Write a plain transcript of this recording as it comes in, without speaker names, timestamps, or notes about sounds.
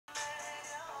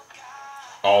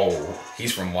Oh,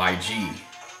 he's from YG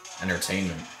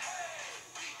Entertainment.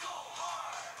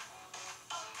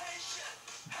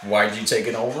 YG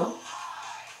taking over?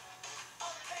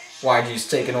 YG's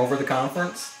taking over the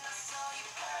conference?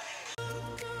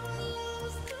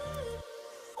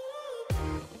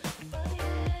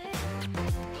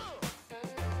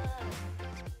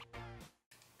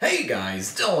 Hey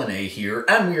guys, Dylan A here,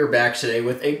 and we are back today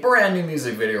with a brand new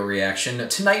music video reaction.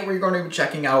 Tonight we're going to be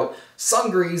checking out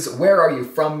Seungri's Where Are You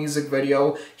From music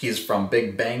video. He is from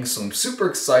Big Bang, so I'm super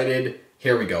excited.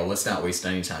 Here we go, let's not waste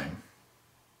any time.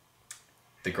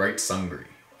 The great Seungri.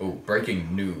 Oh,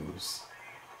 breaking news.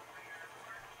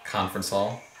 Conference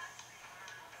hall.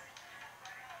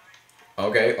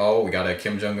 Okay, oh, we got a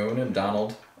Kim Jong-un and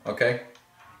Donald. Okay.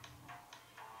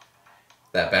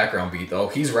 That background beat, though.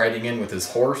 He's riding in with his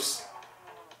horse.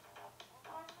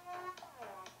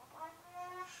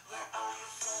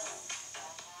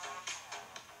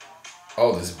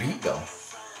 Oh, this beat, though.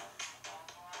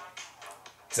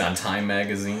 He's on Time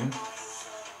magazine.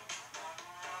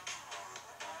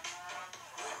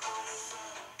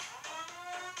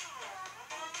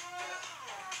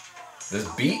 This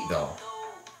beat, though.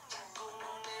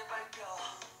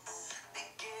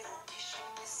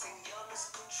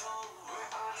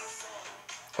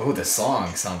 Oh, the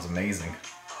song sounds amazing.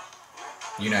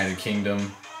 United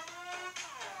Kingdom.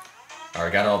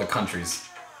 Alright, got all the countries.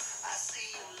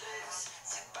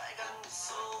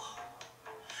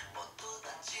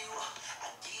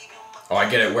 Oh, I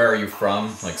get it. Where are you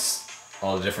from? Like,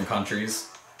 all the different countries.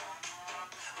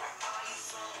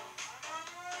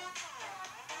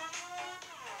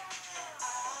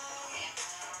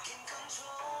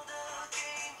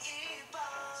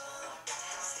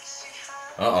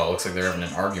 Uh-oh, looks like they're having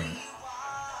an argument.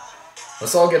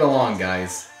 Let's all get along,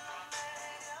 guys.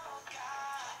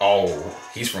 Oh,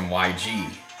 he's from YG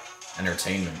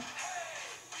Entertainment.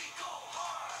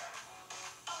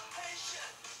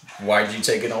 YG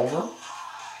taking over?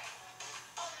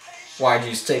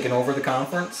 YG's taking over the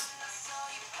conference?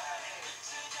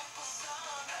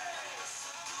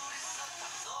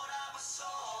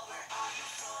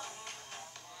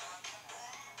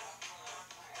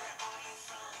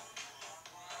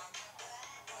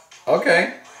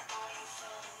 Okay.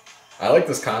 I like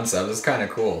this concept. It's kind of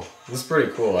cool. This is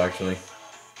pretty cool, actually.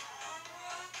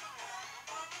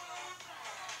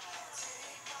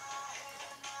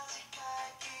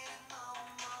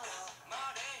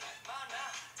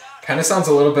 Kind of sounds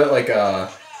a little bit like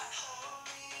a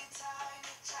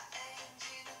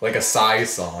Psy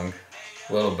song,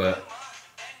 a little bit.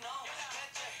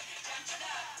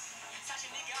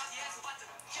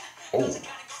 Oh.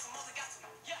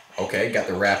 Okay, got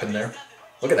the rap in there.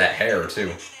 Look at that hair,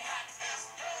 too.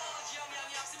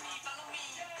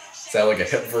 Is that like a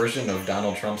hip version of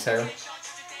Donald Trump's hair?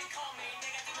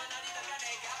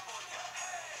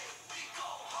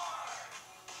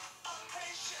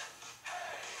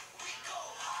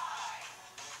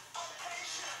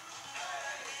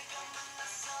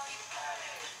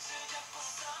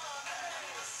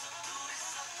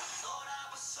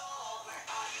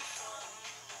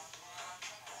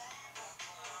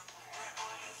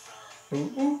 Ooh,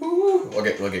 ooh, ooh.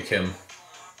 Look at Kim.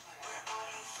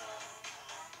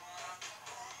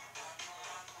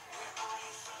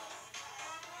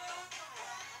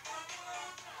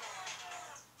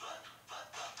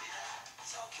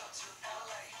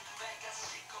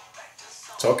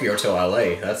 Tokyo to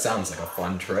LA. That sounds like a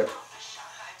fun trip.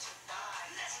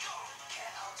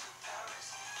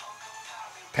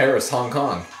 Paris, Hong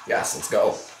Kong. Yes, let's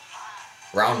go.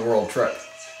 Round world trip.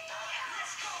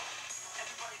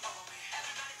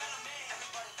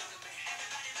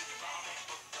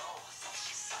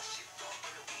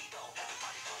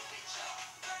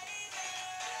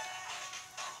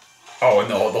 Oh,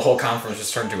 and the whole conference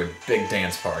just turned into a big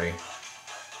dance party.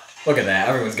 Look at that,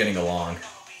 everyone's getting along.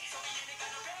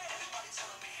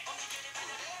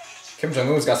 Kim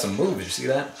Jong-un's got some moves, did you see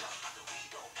that?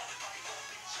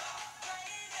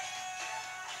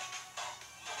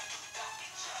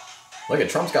 Look at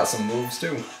Trump's got some moves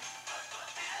too.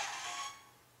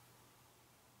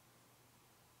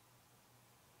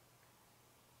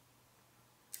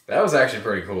 That was actually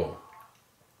pretty cool.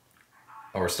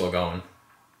 Oh, we're still going.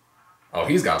 Oh,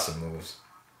 he's got some moves.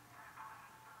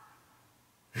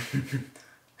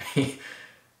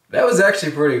 That was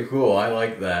actually pretty cool. I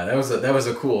like that. That was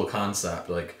a cool concept.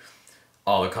 Like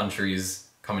all the countries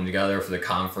coming together for the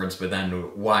conference, but then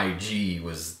YG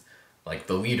was like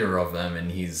the leader of them, and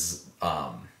he's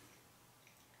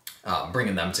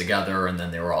bringing them together, and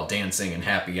then they were all dancing and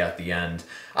happy at the end.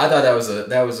 I thought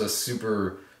that was a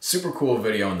super cool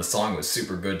video, and the song was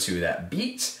super good too. That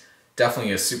beat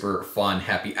Definitely a super fun,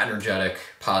 happy, energetic,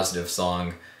 positive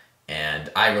song. And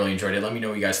I really enjoyed it. Let me know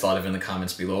what you guys thought of it in the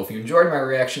comments below. If you enjoyed my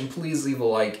reaction, please leave a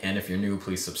like. And if you're new,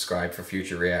 please subscribe for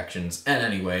future reactions. And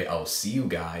anyway, I'll see you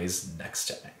guys next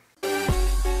time.